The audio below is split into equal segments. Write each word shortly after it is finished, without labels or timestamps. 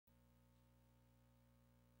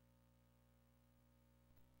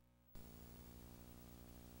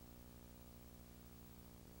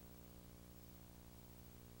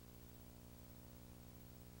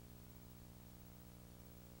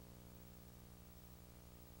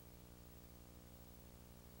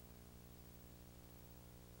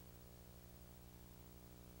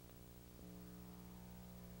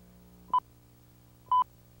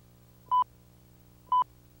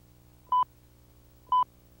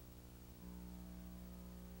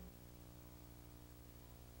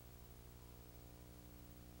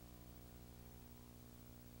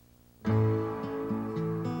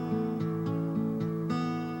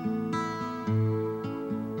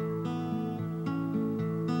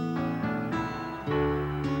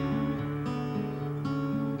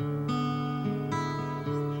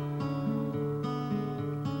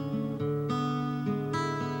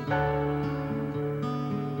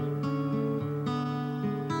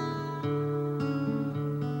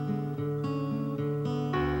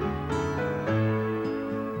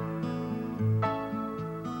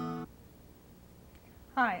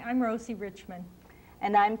I'm Rosie Richmond.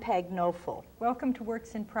 And I'm Peg Knofel. Welcome to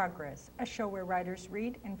Works in Progress, a show where writers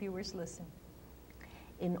read and viewers listen.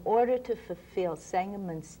 In order to fulfill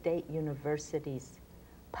Sangamon State University's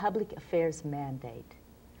public affairs mandate,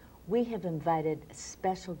 we have invited a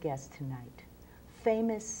special guest tonight,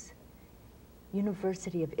 famous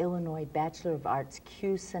University of Illinois Bachelor of Arts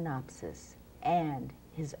Q Synopsis and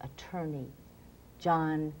his attorney,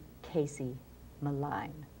 John Casey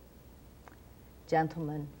Malign.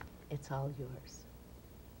 Gentlemen, it's all yours.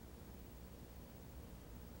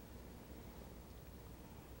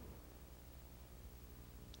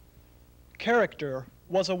 Character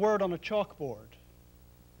was a word on a chalkboard.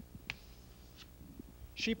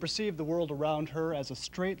 She perceived the world around her as a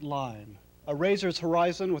straight line, a razor's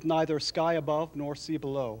horizon with neither sky above nor sea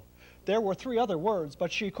below. There were three other words,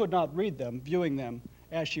 but she could not read them, viewing them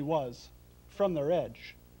as she was, from their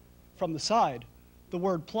edge. From the side, the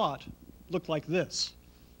word plot looked like this.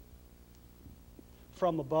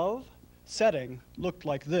 From above, setting looked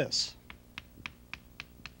like this.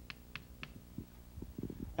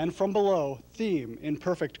 And from below, theme in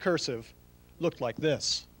perfect cursive looked like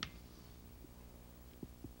this.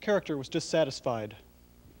 Character was dissatisfied.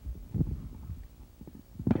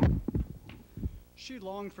 She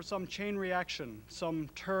longed for some chain reaction, some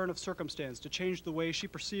turn of circumstance to change the way she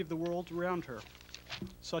perceived the world around her.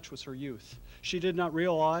 Such was her youth. She did not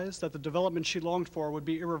realize that the development she longed for would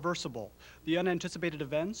be irreversible. The unanticipated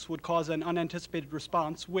events would cause an unanticipated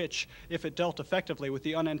response, which, if it dealt effectively with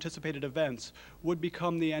the unanticipated events, would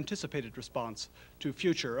become the anticipated response to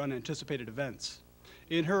future unanticipated events.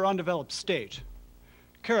 In her undeveloped state,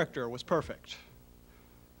 character was perfect.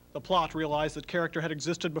 The plot realized that character had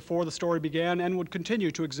existed before the story began and would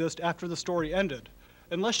continue to exist after the story ended,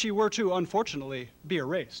 unless she were to, unfortunately, be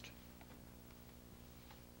erased.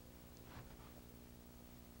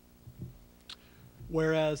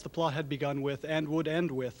 Whereas the plot had begun with and would end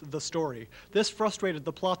with the story. This frustrated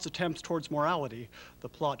the plot's attempts towards morality. The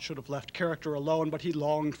plot should have left character alone, but he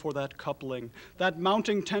longed for that coupling, that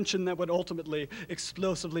mounting tension that would ultimately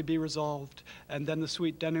explosively be resolved. And then the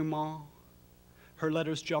sweet denouement, her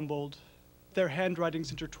letters jumbled, their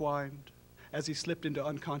handwritings intertwined, as he slipped into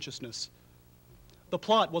unconsciousness. The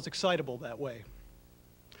plot was excitable that way.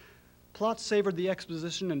 Plot savored the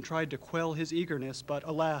exposition and tried to quell his eagerness, but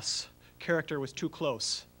alas, character was too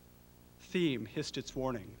close. Theme hissed its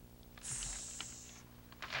warning.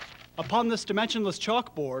 Upon this dimensionless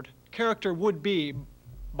chalkboard, character would be,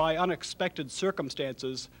 by unexpected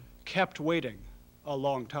circumstances, kept waiting a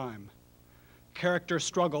long time. Character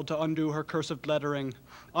struggled to undo her cursive lettering,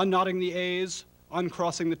 unknotting the A's,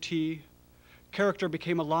 uncrossing the T. Character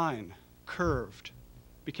became a line, curved,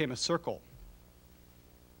 became a circle.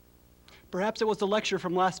 Perhaps it was the lecture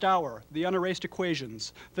from last hour, the unerased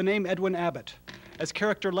equations, the name Edwin Abbott. As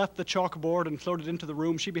character left the chalkboard and floated into the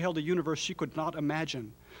room, she beheld a universe she could not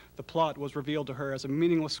imagine. The plot was revealed to her as a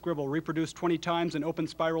meaningless scribble reproduced 20 times in open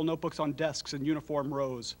spiral notebooks on desks in uniform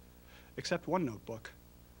rows, except one notebook.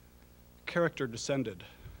 Character descended.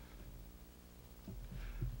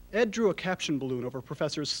 Ed drew a caption balloon over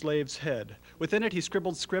Professor Slave's head. Within it, he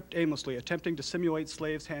scribbled script aimlessly, attempting to simulate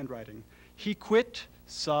Slave's handwriting. He quit,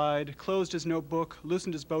 sighed, closed his notebook,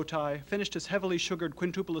 loosened his bow tie, finished his heavily sugared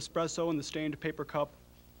quintuple espresso in the stained paper cup.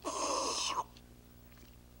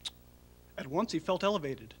 At once he felt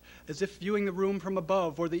elevated, as if viewing the room from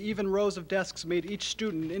above, where the even rows of desks made each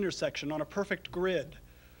student an intersection on a perfect grid.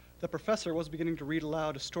 The professor was beginning to read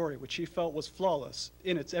aloud a story which he felt was flawless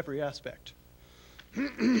in its every aspect.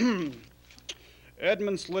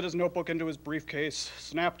 Edmund slid his notebook into his briefcase,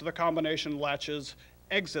 snapped the combination latches,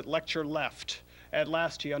 exit lecture left. At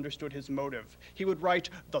last he understood his motive. He would write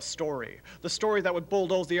the story that would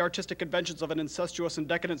bulldoze the artistic conventions of an incestuous and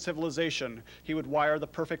decadent civilization. He would wire the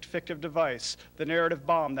perfect fictive device, the narrative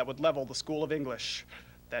bomb that would level the school of English,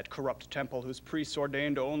 that corrupt temple whose priests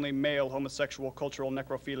ordained only male homosexual cultural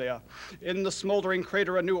necrophilia. In the smoldering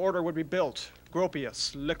crater, a new order would be built.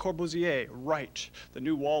 Gropius, Le Corbusier, Wright. The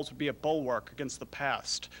new walls would be a bulwark against the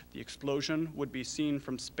past. The explosion would be seen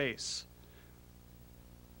from space.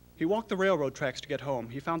 He walked the railroad tracks to get home.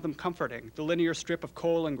 He found them comforting. The linear strip of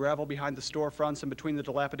coal and gravel behind the storefronts and between the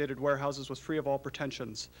dilapidated warehouses was free of all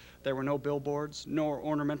pretensions. There were no billboards, nor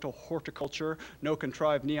ornamental horticulture, no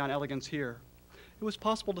contrived neon elegance here. It was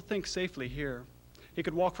possible to think safely here. He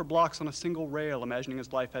could walk for blocks on a single rail, imagining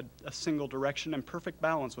his life had a single direction and perfect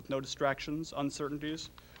balance with no distractions,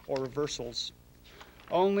 uncertainties, or reversals.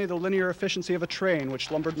 Only the linear efficiency of a train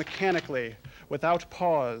which lumbered mechanically, without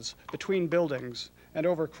pause, between buildings and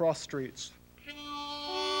over cross streets.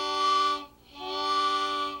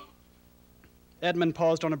 Edmund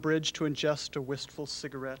paused on a bridge to ingest a wistful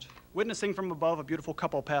cigarette. Witnessing from above a beautiful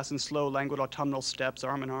couple pass in slow, languid autumnal steps,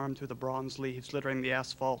 arm in arm through the bronze leaves littering the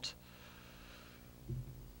asphalt.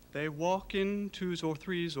 They walk in twos or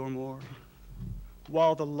threes or more,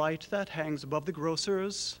 while the light that hangs above the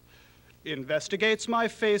grocer's investigates my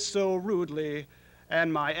face so rudely,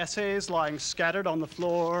 and my essays lying scattered on the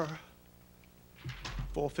floor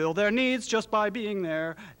fulfill their needs just by being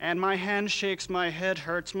there, and my hand shakes, my head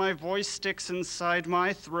hurts, my voice sticks inside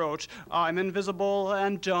my throat. I'm invisible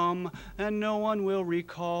and dumb, and no one will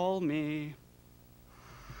recall me.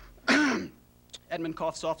 Edmund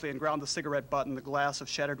coughed softly and ground the cigarette butt in the glass of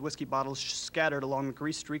shattered whiskey bottles scattered along the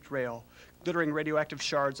grease-streaked rail, glittering radioactive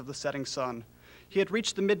shards of the setting sun. He had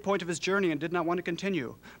reached the midpoint of his journey and did not want to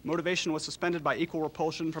continue. Motivation was suspended by equal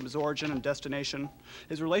repulsion from his origin and destination.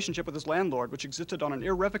 His relationship with his landlord, which existed on an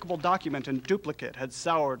irrevocable document in duplicate, had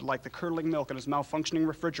soured like the curdling milk in his malfunctioning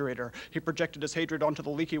refrigerator. He projected his hatred onto the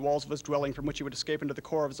leaky walls of his dwelling from which he would escape into the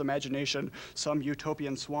core of his imagination, some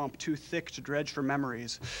utopian swamp too thick to dredge for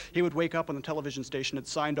memories. He would wake up when the television station had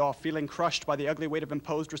signed off, feeling crushed by the ugly weight of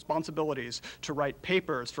imposed responsibilities, to write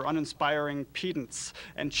papers for uninspiring pedants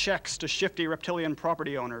and checks to shifty reptilian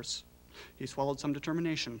property owners. He swallowed some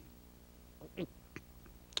determination.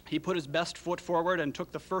 He put his best foot forward and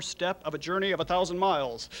took the first step of a journey of 1,000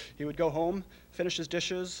 miles. He would go home, finish his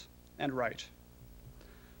dishes, and write.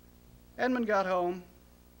 Edmund got home,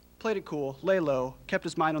 played it cool, lay low, kept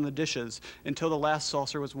his mind on the dishes until the last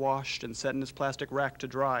saucer was washed and set in his plastic rack to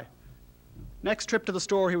dry. Next trip to the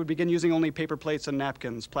store, he would begin using only paper plates and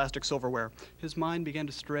napkins, plastic silverware. His mind began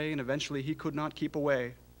to stray, and eventually he could not keep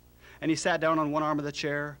away. And he sat down on one arm of the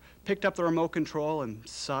chair, picked up the remote control, and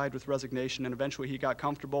sighed with resignation, and eventually he got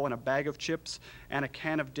comfortable in a bag of chips, and a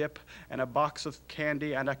can of dip, and a box of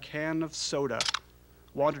candy, and a can of soda,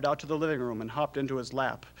 wandered out to the living room and hopped into his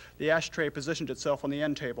lap. The ashtray positioned itself on the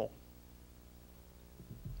end table.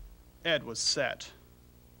 Ed was set.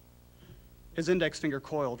 His index finger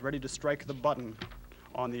coiled, ready to strike the button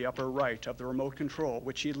on the upper right of the remote control,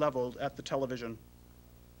 which he leveled at the television.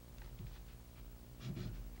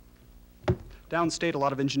 Downstate, a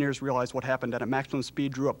lot of engineers realized what happened and at maximum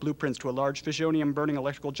speed drew up blueprints to a large fissonium-burning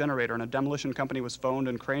electrical generator, and a demolition company was phoned,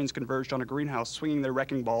 and cranes converged on a greenhouse, swinging their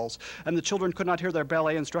wrecking balls. And the children could not hear their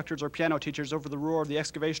ballet instructors or piano teachers over the roar of the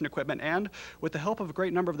excavation equipment, and, with the help of a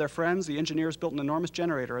great number of their friends, the engineers built an enormous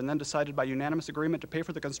generator and then decided by unanimous agreement to pay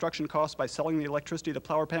for the construction costs by selling the electricity the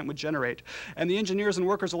power plant would generate. And the engineers and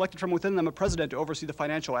workers elected from within them a president to oversee the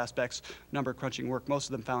financial aspects, number-crunching work most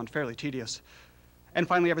of them found fairly tedious. And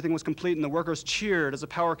finally, everything was complete, and the workers cheered as a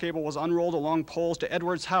power cable was unrolled along poles to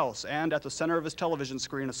Edward's house, and at the center of his television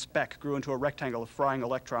screen, a speck grew into a rectangle of frying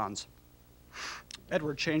electrons.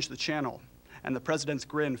 Edward changed the channel, and the president's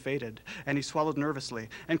grin faded, and he swallowed nervously,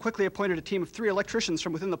 and quickly appointed a team of 3 electricians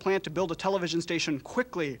from within the plant to build a television station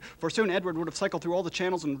quickly, for soon Edward would have cycled through all the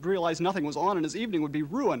channels and realized nothing was on, and his evening would be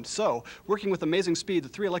ruined. So, working with amazing speed, the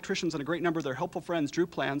 3 electricians and a great number of their helpful friends drew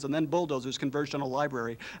plans, and then bulldozers converged on a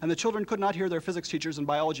library, and the children could not hear their physics teachers and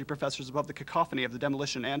biology professors above the cacophony of the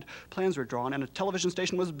demolition, and plans were drawn, and a television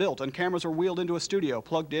station was built, and cameras were wheeled into a studio,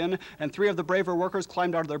 plugged in, and 3 of the braver workers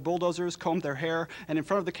climbed out of their bulldozers, combed their hair, and in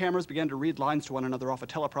front of the cameras began to read lines to one another off a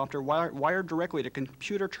teleprompter wired directly to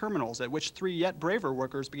computer terminals, at which 3 yet braver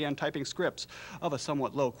workers began typing scripts of a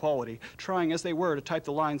somewhat low quality, trying as they were to type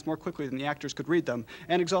the lines more quickly than the actors could read them,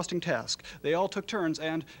 an exhausting task. They all took turns,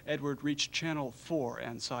 and Edward reached channel 4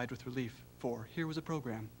 and sighed with relief, for here was a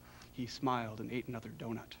program. He smiled and ate another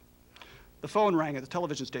donut. The phone rang at the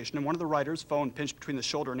television station, and one of the writers, phone pinched between the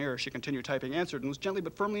shoulder and ear as she continued typing, answered and was gently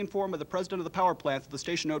but firmly informed by the president of the power plant that the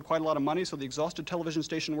station owed quite a lot of money, so the exhausted television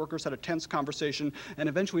station workers had a tense conversation and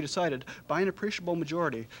eventually decided, by an appreciable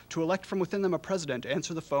majority, to elect from within them a president to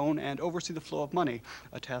answer the phone and oversee the flow of money,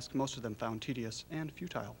 a task most of them found tedious and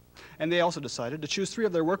futile. And they also decided to choose 3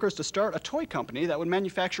 of their workers to start a toy company that would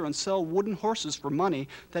manufacture and sell wooden horses for money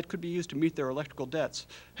that could be used to meet their electrical debts.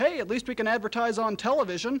 Hey, at least we can advertise on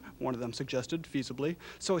television, one of them suggested feasibly.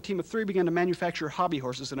 So a team of 3 began to manufacture hobby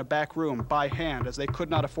horses in a back room by hand, as they could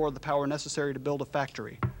not afford the power necessary to build a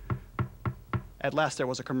factory. At last there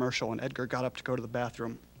was a commercial, and Edgar got up to go to the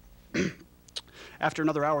bathroom. After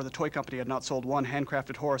another hour, the toy company had not sold 1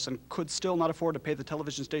 handcrafted horse and could still not afford to pay the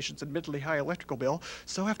television station's admittedly high electrical bill.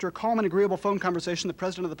 So after a calm and agreeable phone conversation, the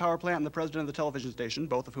president of the power plant and the president of the television station,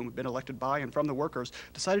 both of whom had been elected by and from the workers,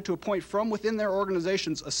 decided to appoint from within their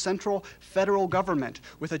organizations a central federal government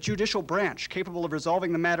with a judicial branch capable of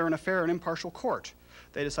resolving the matter in a fair and impartial court.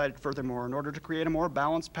 They decided furthermore, in order to create a more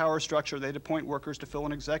balanced power structure, they'd appoint workers to fill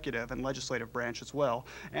an executive and legislative branch as well.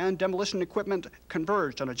 And demolition equipment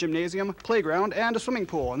converged on a gymnasium, playground, and a swimming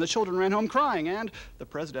pool, and the children ran home crying, and the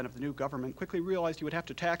president of the new government quickly realized he would have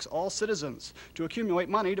to tax all citizens to accumulate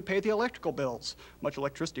money to pay the electrical bills. Much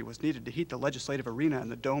electricity was needed to heat the legislative arena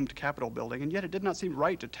and the domed Capitol building, and yet it did not seem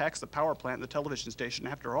right to tax the power plant and the television station.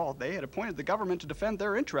 After all, they had appointed the government to defend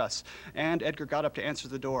their interests. And Edgar got up to answer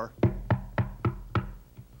the door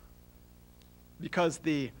because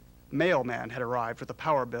the mailman had arrived with a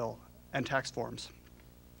power bill and tax forms.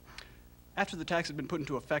 After the tax had been put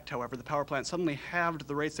into effect, however, the power plant suddenly halved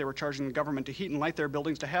the rates they were charging the government to heat and light their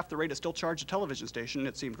buildings to half the rate it still charged a television station.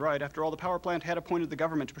 It seemed right. After all, the power plant had appointed the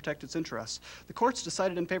government to protect its interests. The courts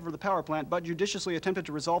decided in favor of the power plant, but judiciously attempted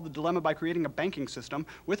to resolve the dilemma by creating a banking system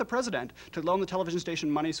with a president to loan the television station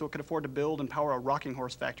money so it could afford to build and power a rocking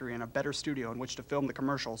horse factory and a better studio in which to film the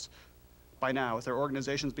commercials. By now, as their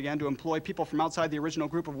organizations began to employ people from outside the original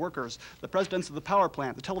group of workers, the presidents of the power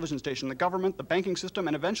plant, the television station, the government, the banking system,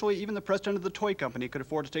 and eventually even the president of the toy company could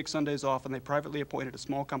afford to take Sundays off, and they privately appointed a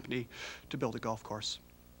small company to build a golf course.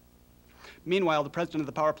 Meanwhile, the president of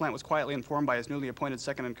the power plant was quietly informed by his newly appointed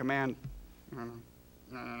second-in-command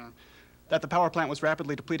that the power plant was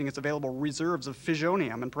rapidly depleting its available reserves of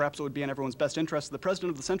fishonium, and perhaps it would be in everyone's best interest the president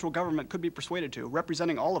of the central government could be persuaded to,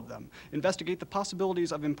 representing all of them, investigate the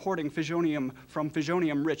possibilities of importing fishonium from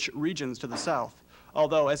fishonium-rich regions to the south.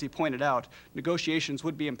 Although, as he pointed out, negotiations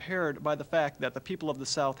would be impaired by the fact that the people of the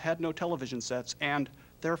South had no television sets and,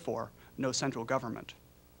 therefore, no central government.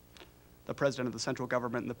 The president of the central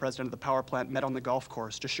government and the president of the power plant met on the golf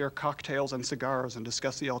course to share cocktails and cigars and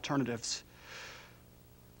discuss the alternatives.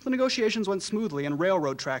 The negotiations went smoothly and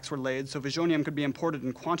railroad tracks were laid so fishonium could be imported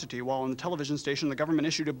in quantity, while on the television station the government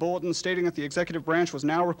issued a bulletin stating that the executive branch was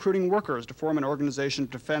now recruiting workers to form an organization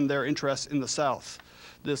to defend their interests in the South.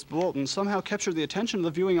 This bulletin somehow captured the attention of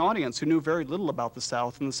the viewing audience, who knew very little about the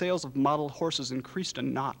South, and the sales of model horses increased a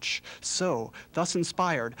notch. So, thus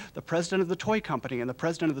inspired, the president of the toy company and the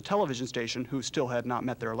president of the television station, who still had not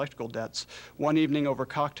met their electrical debts, one evening over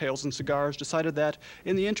cocktails and cigars decided that,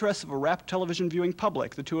 in the interests of a rapt television viewing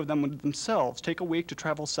public, the two of them would themselves take a week to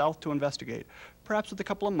travel south to investigate, perhaps with a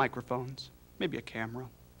couple of microphones, maybe a camera.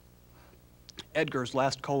 Edgar's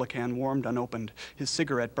last cola can warmed unopened. His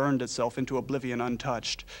cigarette burned itself into oblivion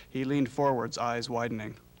untouched. He leaned forwards, eyes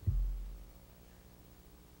widening.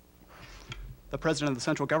 The president of the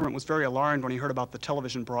central government was very alarmed when he heard about the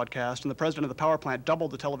television broadcast, and the president of the power plant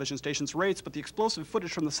doubled the television station's rates, but the explosive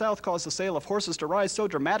footage from the South caused the sale of horses to rise so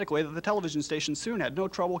dramatically that the television station soon had no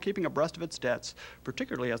trouble keeping abreast of its debts,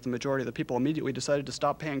 particularly as the majority of the people immediately decided to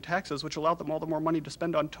stop paying taxes, which allowed them all the more money to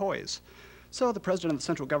spend on toys. So the president of the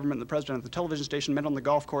central government and the president of the television station met on the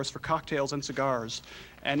golf course for cocktails and cigars.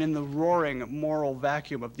 And in the roaring moral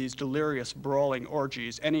vacuum of these delirious, brawling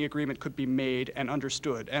orgies, any agreement could be made and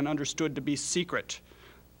understood to be secret.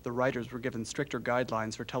 The writers were given stricter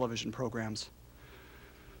guidelines for television programs.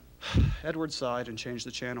 Edward sighed and changed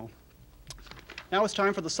the channel. Now it's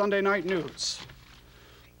time for the Sunday night news.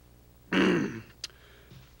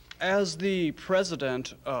 As the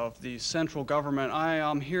president of the central government, I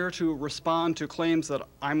am here to respond to claims that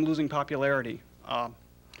I'm losing popularity.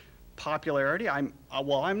 Popularity? I'm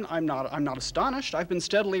not astonished. I've been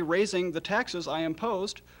steadily raising the taxes I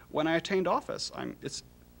imposed when I attained office. It's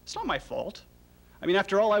not my fault. I mean,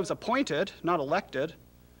 after all, I was appointed, not elected.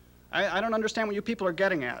 I don't understand what you people are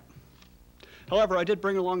getting at. However, I did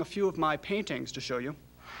bring along a few of my paintings to show you.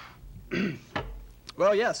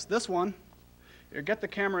 Well, yes, this one. You get the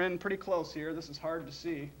camera in pretty close here. This is hard to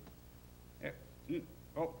see. There we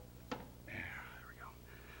go.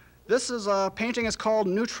 This painting is called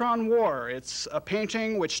Neutron War. It's a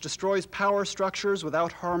painting which destroys power structures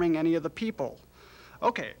without harming any of the people.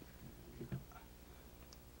 Okay.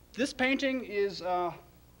 This painting is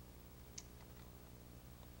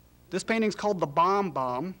called the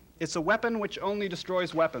bomb. It's a weapon which only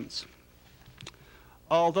destroys weapons.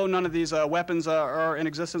 Although none of these weapons are in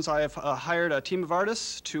existence, I have hired a team of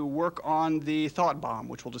artists to work on the thought bomb,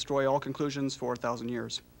 which will destroy all conclusions for 1,000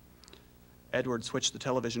 years. Edward switched the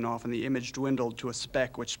television off, and the image dwindled to a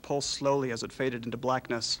speck which pulsed slowly as it faded into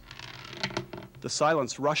blackness. The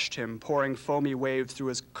silence rushed him, pouring foamy waves through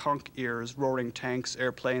his conch ears, roaring tanks,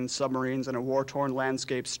 airplanes, submarines, and a war-torn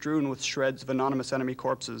landscape strewn with shreds of anonymous enemy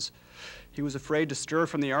corpses. He was afraid to stir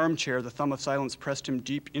from the armchair the thumb of silence pressed him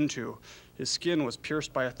deep into. His skin was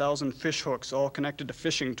pierced by 1,000 fish hooks, all connected to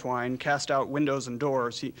fishing twine, cast out windows and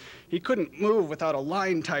doors. He couldn't move without a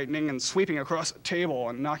line tightening and sweeping across a table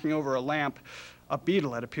and knocking over a lamp. A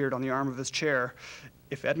beetle had appeared on the arm of his chair.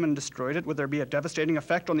 If Edmund destroyed it, would there be a devastating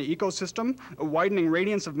effect on the ecosystem? A widening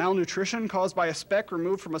radiance of malnutrition caused by a speck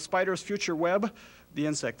removed from a spider's future web? The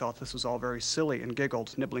insect thought this was all very silly and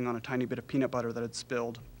giggled, nibbling on a tiny bit of peanut butter that had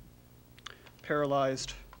spilled.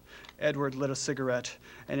 Paralyzed, Edward lit a cigarette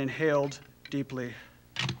and inhaled deeply.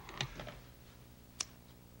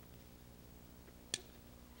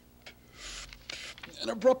 And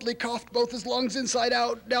abruptly coughed both his lungs inside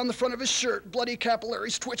out, down the front of his shirt, bloody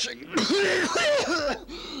capillaries twitching.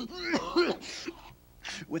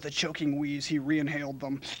 With a choking wheeze, he re-inhaled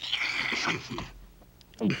them.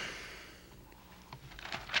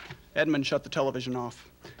 Edmund shut the television off.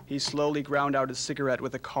 He slowly ground out his cigarette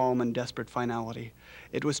with a calm and desperate finality.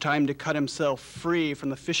 It was time to cut himself free from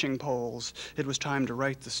the fishing poles. It was time to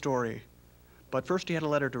write the story. But first he had a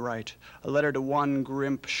letter to write, a letter to one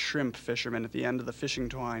grimp shrimp fisherman at the end of the fishing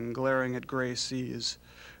twine, glaring at gray seas,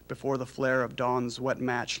 before the flare of dawn's wet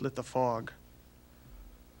match lit the fog.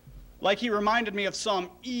 Like he reminded me of some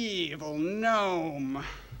evil gnome.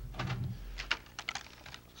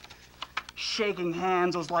 Shaking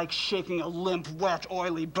hands was like shaking a limp, wet,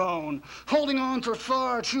 oily bone. Holding on for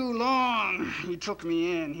far too long. He took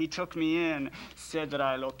me in, said that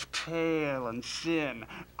I looked pale and thin.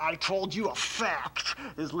 I told you a fact.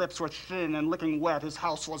 His lips were thin and licking wet. His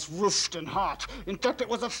house was roofed and hot. In fact, it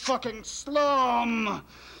was a fucking slum.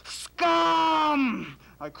 Scum!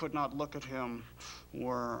 I could not look at him.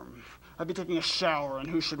 Worm. I'd be taking a shower, and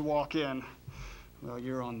who should walk in? Well,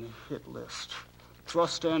 you're on the hit list.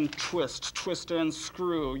 Thrust and twist, twist and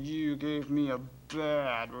screw. You gave me a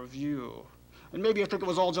bad review. And maybe I think it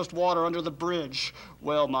was all just water under the bridge.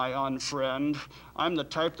 Well, my unfriend, I'm the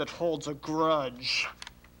type that holds a grudge.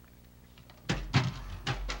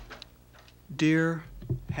 Dear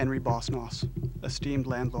Henry Bosnos, esteemed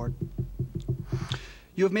landlord,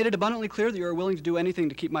 you have made it abundantly clear that you are willing to do anything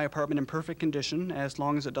to keep my apartment in perfect condition, as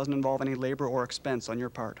long as it doesn't involve any labor or expense on your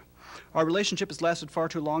part. Our relationship has lasted far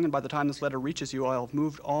too long, and by the time this letter reaches you, I'll have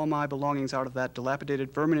moved all my belongings out of that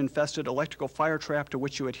dilapidated, vermin-infested electrical fire trap to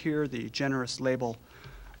which you adhere the generous label,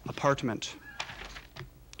 apartment.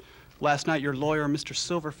 Last night, your lawyer, Mr.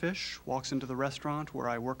 Silverfish, walks into the restaurant where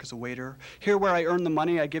I work as a waiter. Here where I earn the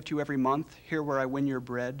money I give to you every month. Here where I win your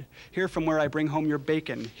bread. Here from where I bring home your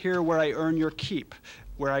bacon. Here where I earn your keep.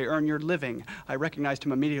 Where I earn your living. I recognized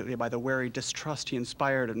him immediately by the wary distrust he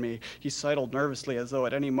inspired in me. He sidled nervously as though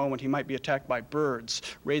at any moment he might be attacked by birds,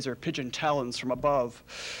 razor pigeon talons from above.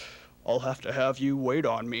 I'll have to have you wait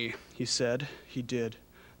on me, he said. He did.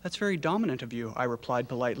 That's very dominant of you, I replied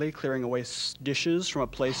politely, clearing away dishes from a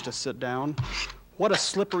place to sit down. What a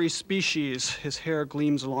slippery species. His hair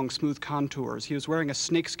gleams along smooth contours. He was wearing a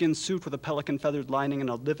snakeskin suit with a pelican feathered lining and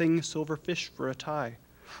a living silver fish for a tie.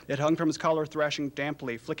 It hung from his collar, thrashing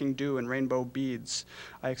damply, flicking dew and rainbow beads.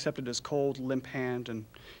 I accepted his cold, limp hand, and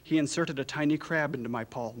he inserted a tiny crab into my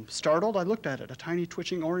palm. Startled, I looked at it, a tiny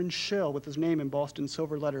twitching orange shell with his name embossed in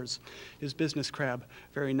silver letters. His business crab,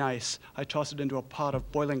 very nice. I tossed it into a pot of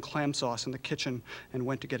boiling clam sauce in the kitchen and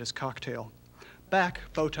went to get his cocktail. Back,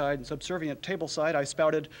 bow-tied and subservient tableside, I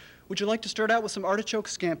spouted, "Would you like to start out with some artichoke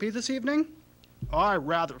scampi this evening?" "I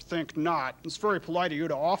rather think not. It's very polite of you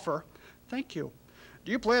to offer." "Thank you.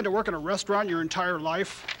 Do you plan to work in a restaurant your entire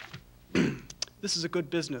life?" "This is a good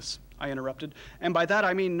business," I interrupted. "And by that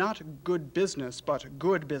I mean not good business, but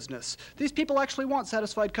good business. These people actually want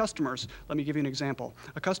satisfied customers. Let me give you an example.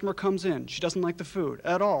 A customer comes in. She doesn't like the food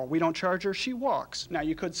at all. We don't charge her. She walks. Now,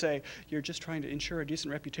 you could say, you're just trying to ensure a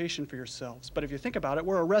decent reputation for yourselves. But if you think about it,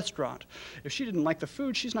 we're a restaurant. If she didn't like the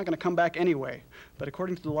food, she's not going to come back anyway. But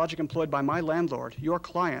according to the logic employed by my landlord, your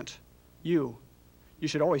client, you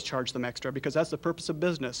should always charge them extra because that's the purpose of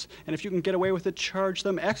business. And if you can get away with it, charge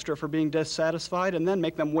them extra for being dissatisfied and then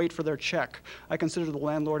make them wait for their check. I consider the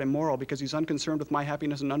landlord immoral because he's unconcerned with my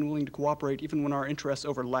happiness and unwilling to cooperate even when our interests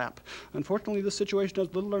overlap. Unfortunately, this situation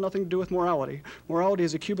has little or nothing to do with morality. Morality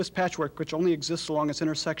is a cubist patchwork which only exists along its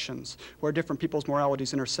intersections, where different people's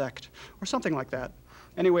moralities intersect, or something like that.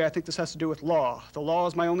 Anyway, I think this has to do with law. The law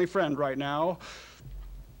is my only friend right now.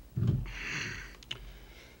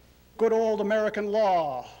 Good old American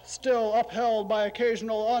law, still upheld by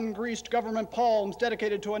occasional ungreased government palms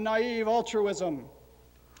dedicated to a naive altruism.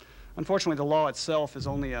 Unfortunately, the law itself is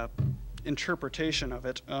only a interpretation of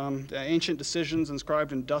it. The ancient decisions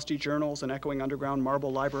inscribed in dusty journals and echoing underground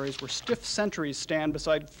marble libraries where stiff sentries stand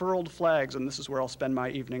beside furled flags, and this is where I'll spend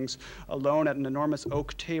my evenings, alone at an enormous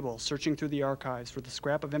oak table, searching through the archives for the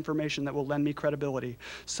scrap of information that will lend me credibility.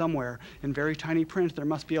 Somewhere, in very tiny print, there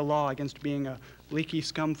must be a law against being a leaky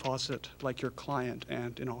scum faucet like your client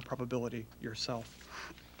and, in all probability, yourself.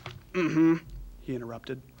 He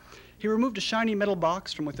interrupted. He removed a shiny metal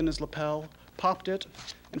box from within his lapel, popped it,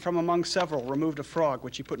 and from among several removed a frog,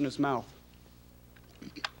 which he put in his mouth.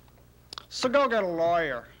 So go get a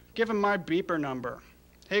lawyer. Give him my beeper number.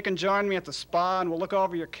 He can join me at the spa and we'll look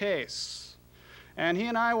over your case. And he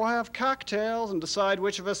and I will have cocktails and decide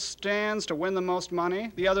which of us stands to win the most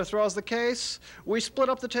money. The other throws the case. We split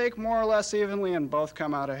up the take more or less evenly and both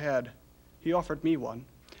come out ahead. He offered me one.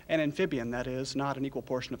 An amphibian, that is, not an equal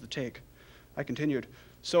portion of the take. I continued.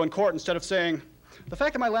 So in court, instead of saying, the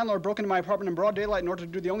fact that my landlord broke into my apartment in broad daylight in order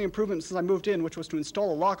to do the only improvement since I moved in, which was to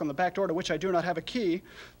install a lock on the back door to which I do not have a key,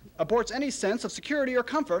 aborts any sense of security or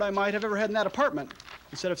comfort I might have ever had in that apartment.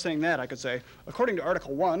 Instead of saying that, I could say, according to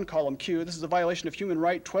Article 1, Column Q, this is a violation of Human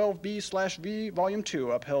Right 12B/V, Volume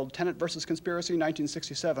 2, upheld Tenant versus Conspiracy,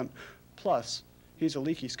 1967. Plus, he's a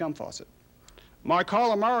leaky scum faucet. My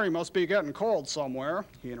calamari must be getting cold somewhere,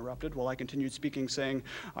 he interrupted, while I continued speaking, saying,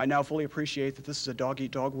 I now fully appreciate that this is a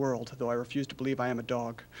dog-eat-dog world, though I refuse to believe I am a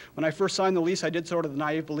dog. When I first signed the lease, I did sort of the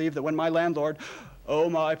naive believe that when my landlord, oh,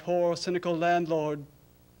 my poor, cynical landlord,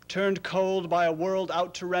 turned cold by a world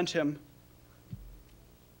out to rent him,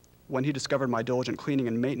 when he discovered my diligent cleaning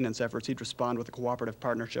and maintenance efforts, he'd respond with a cooperative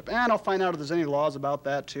partnership. And I'll find out if there's any laws about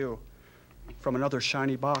that, too. From another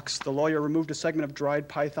shiny box, the lawyer removed a segment of dried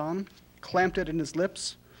python, clamped it in his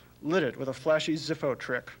lips, lit it with a flashy Ziffo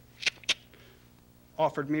trick.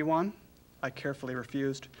 Offered me one. I carefully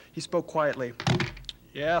refused. He spoke quietly.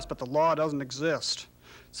 Yes, but the law doesn't exist.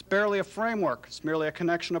 It's barely a framework. It's merely a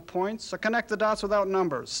connection of points, a connect the dots without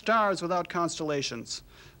numbers, stars without constellations.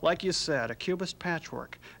 Like you said, a cubist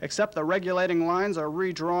patchwork, except the regulating lines are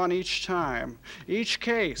redrawn each time, each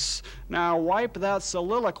case. Now wipe that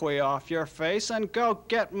soliloquy off your face and go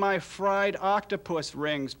get my fried octopus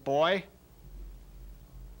rings, boy.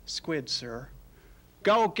 Squid, sir.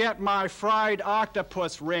 Go get my fried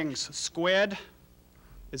octopus rings, squid.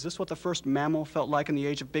 Is this what the first mammal felt like in the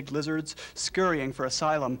age of big lizards, scurrying for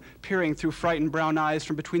asylum, peering through frightened brown eyes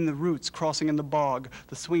from between the roots, crossing in the bog,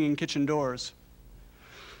 the swinging kitchen doors?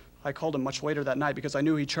 I called him much later that night because I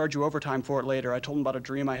knew he'd charge you overtime for it later. I told him about a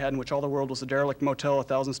dream I had in which all the world was a derelict motel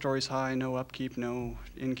 1,000 stories high, no upkeep, no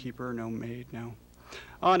innkeeper, no maid, no.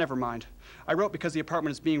 Oh, never mind. I wrote because the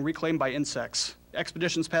apartment is being reclaimed by insects.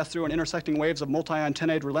 Expeditions pass through in intersecting waves of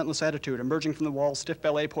multi-antennaed, relentless attitude, emerging from the walls, stiff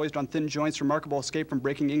ballet poised on thin joints, remarkable escape from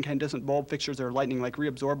breaking incandescent bulb fixtures that are lightning like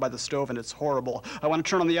reabsorbed by the stove, and it's horrible. I want to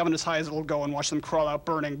turn on the oven as high as it'll go and watch them crawl out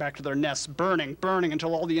burning back to their nests, burning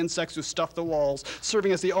until all the insects who stuff the walls,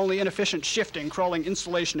 serving as the only inefficient shifting, crawling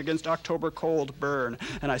insulation against October cold burn.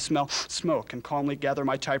 And I smell smoke and calmly gather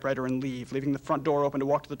my typewriter and leave, leaving the front door open to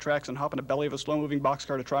walk to the tracks and hop in a belly of a slow-moving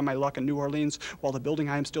boxcar to try my luck in New Orleans, while the building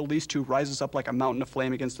I am still leased to rises up like a mountain of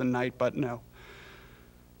flame against the night, but no.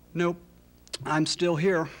 Nope, I'm still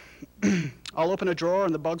here. I'll open a drawer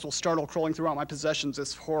and the bugs will startle crawling throughout my possessions.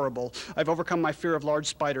 It's horrible. I've overcome my fear of large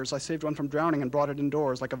spiders. I saved one from drowning and brought it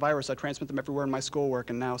indoors. Like a virus, I transmit them everywhere in my schoolwork,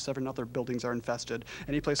 and now 7 other buildings are infested.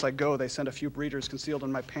 Any place I go, they send a few breeders concealed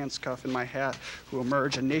in my pants cuff and my hat who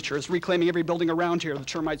emerge, and nature is reclaiming every building around here. The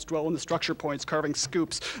termites dwell in the structure points, carving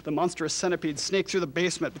scoops. The monstrous centipedes snake through the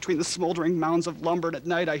basement between the smoldering mounds of lumber, and at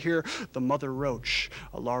night I hear the mother roach,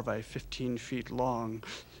 a larvae 15 feet long,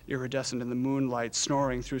 iridescent in the moonlight,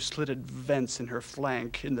 snoring through slitted vents in her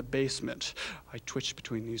flank in the basement. I twitch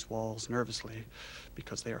between these walls nervously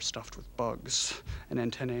because they are stuffed with bugs. An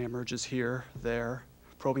antennae emerges here, there,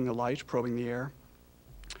 probing the light, probing the air.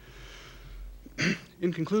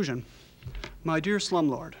 In conclusion, my dear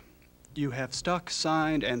slumlord, you have stuck,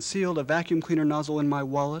 signed, and sealed a vacuum cleaner nozzle in my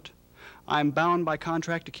wallet. I'm bound by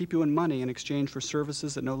contract to keep you in money in exchange for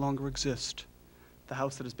services that no longer exist. The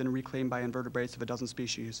house that has been reclaimed by invertebrates of a dozen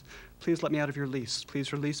species. Please let me out of your lease.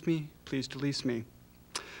 Please release me. Please release me.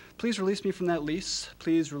 Please release me from that lease.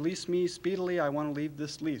 Please release me speedily. I want to leave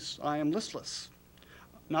this lease. I am listless.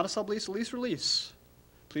 Not a sublease, a lease release.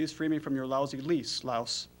 Please free me from your lousy lease,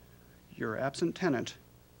 louse. Your absent tenant,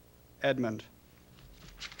 Edmund.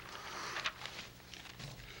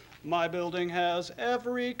 My building has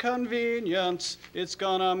every convenience. It's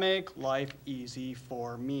gonna make life easy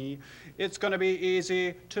for me. It's gonna be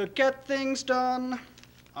easy to get things done.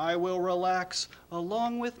 I will relax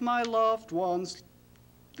along with my loved ones.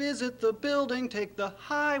 Visit the building, take the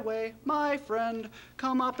highway, my friend.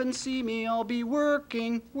 Come up and see me, I'll be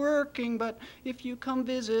working, but if you come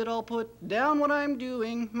visit, I'll put down what I'm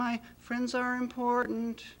doing. My friends are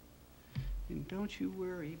important, and don't you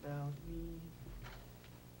worry about me.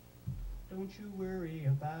 Don't you worry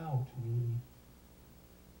about me.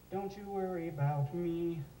 Don't you worry about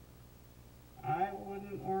me. I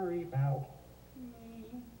wouldn't worry about me.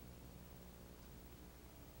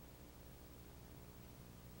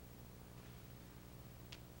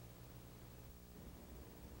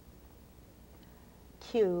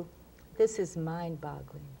 Q, this is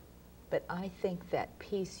mind-boggling, but I think that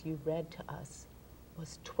piece you read to us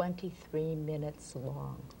was 23 minutes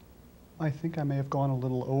long. I think I may have gone a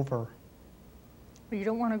little over. Well, you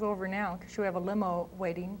don't want to go over now because you have a limo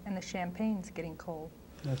waiting and the champagne's getting cold.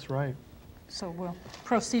 That's right. So we'll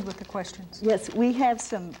proceed with the questions. Yes, we have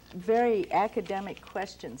some very academic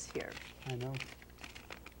questions here. I know.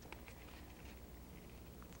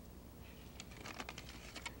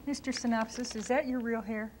 Mr. Synopsis, is that your real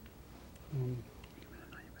hair?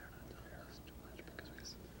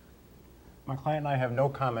 My client and I have no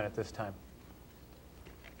comment at this time.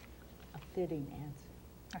 A fitting answer.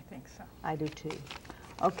 I think so. I do too.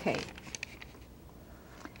 Okay.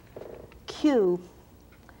 Q,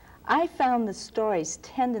 I found the story's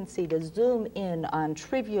tendency to zoom in on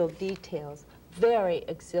trivial details very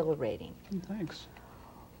exhilarating. Thanks.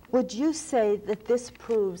 Would you say that this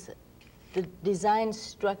proves the design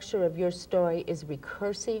structure of your story is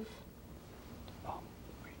recursive?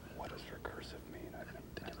 Wait, what does recursive mean?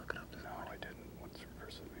 Did you look it up? No, I didn't. What's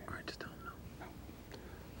recursive mean? All right, just tell him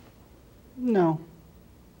no. No.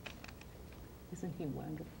 Isn't he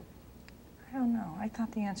wonderful? I don't know. I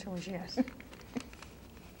thought the answer was yes.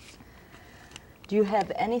 Do you have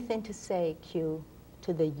anything to say, Q,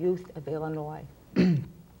 to the youth of Illinois?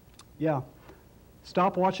 Yeah.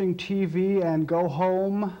 Stop watching TV and go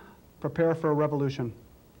home. Prepare for a revolution.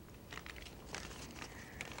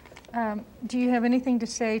 Do you have anything to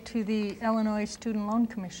say to the Illinois Student Loan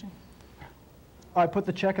Commission? I put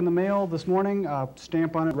the check in the mail this morning,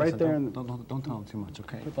 stamp on it right there. Don't tell him too much,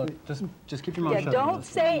 okay? Look, just keep your mouth Yeah, shut. don't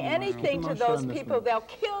say anything to those people. They'll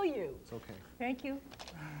kill you. It's okay. Thank you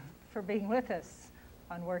for being with us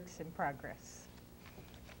on Works in Progress.